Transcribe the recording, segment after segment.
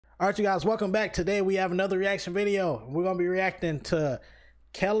All right, you guys, welcome back. Today we have another reaction video. We're going to be reacting to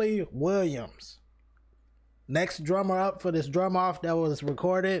Kelly Williams. Next drummer up for this drum off that was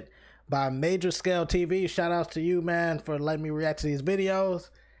recorded by MajorScaleTV. Shout outs to you, man, for letting me react to these videos.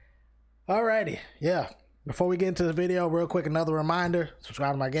 Alrighty, yeah. Before we get into the video, real quick, another reminder.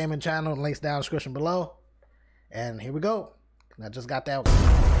 Subscribe to my gaming channel. Links down in the description below. And here we go. I just got that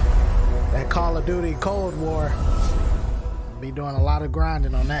Call of Duty Cold War. Be doing a lot of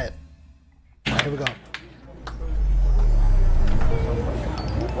grinding on that. All right, here we go.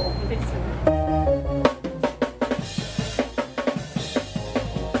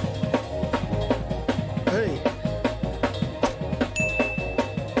 Hey.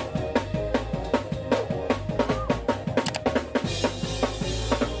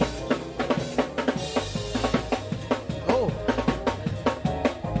 Oh.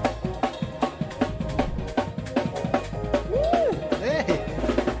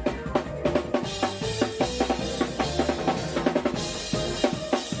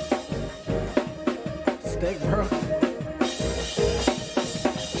 Bro.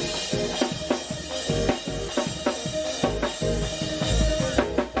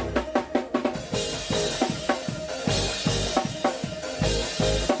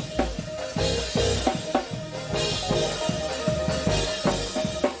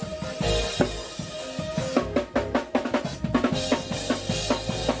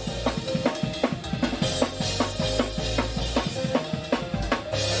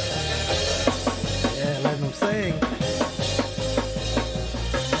 Sing.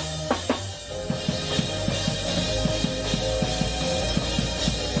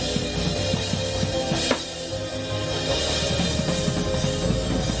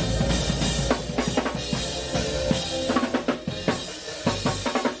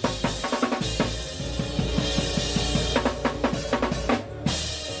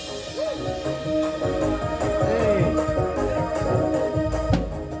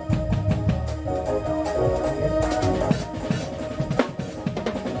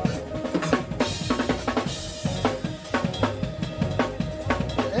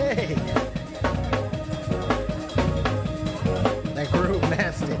 That groove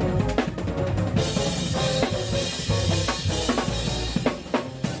nasty.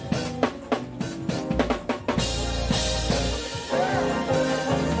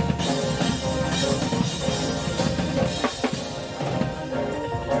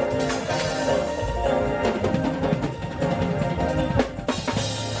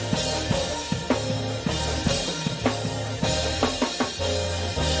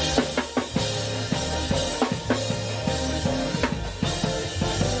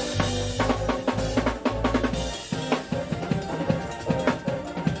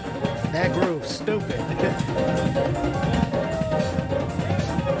 That groove's stupid.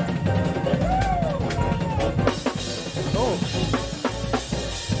 Oh.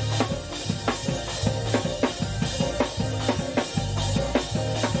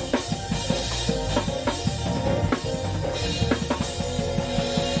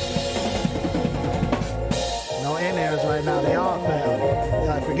 No in-airs right now. They all fail.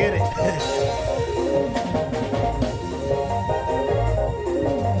 Like, forget it.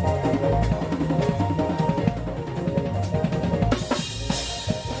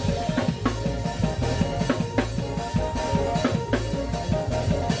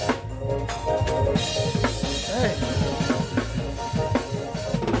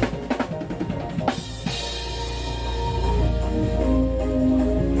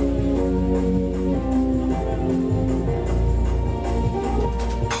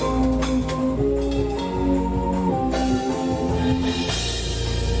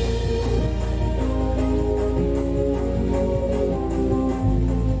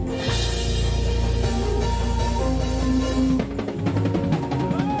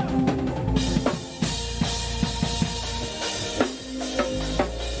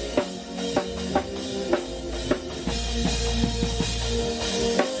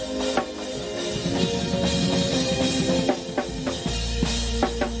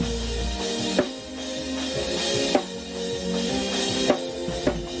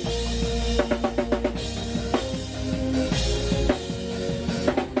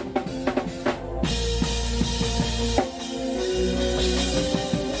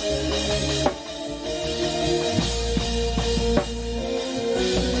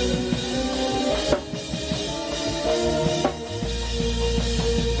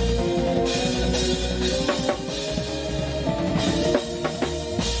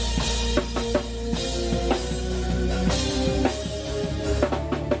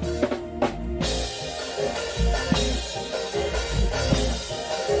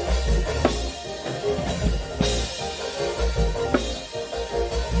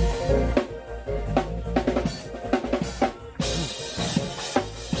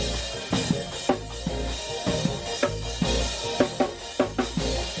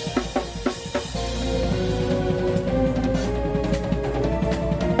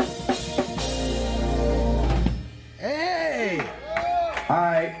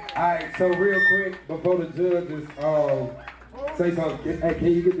 So real quick, before the judges say something, hey, can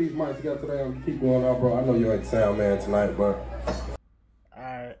you get these mics together today? I'm keep going on, bro. I know you ain't sound man tonight, but.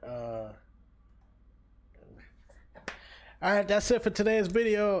 Alright, that's it for today's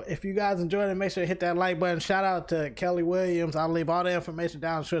video. If you guys enjoyed it, make sure to hit that like button. Shout out to Kelly Williams. I'll leave all the information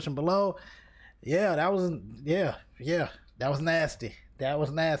down in the description below. Yeah, that was nasty. That was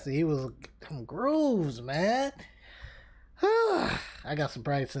nasty. He was some grooves, man. I got some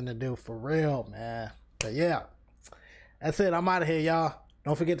practicing to do for real, man. But yeah, that's it. I'm out of here, y'all.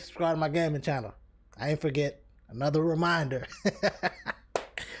 Don't forget to subscribe to my gaming channel. I ain't forget. Another reminder.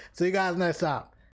 See you guys next time.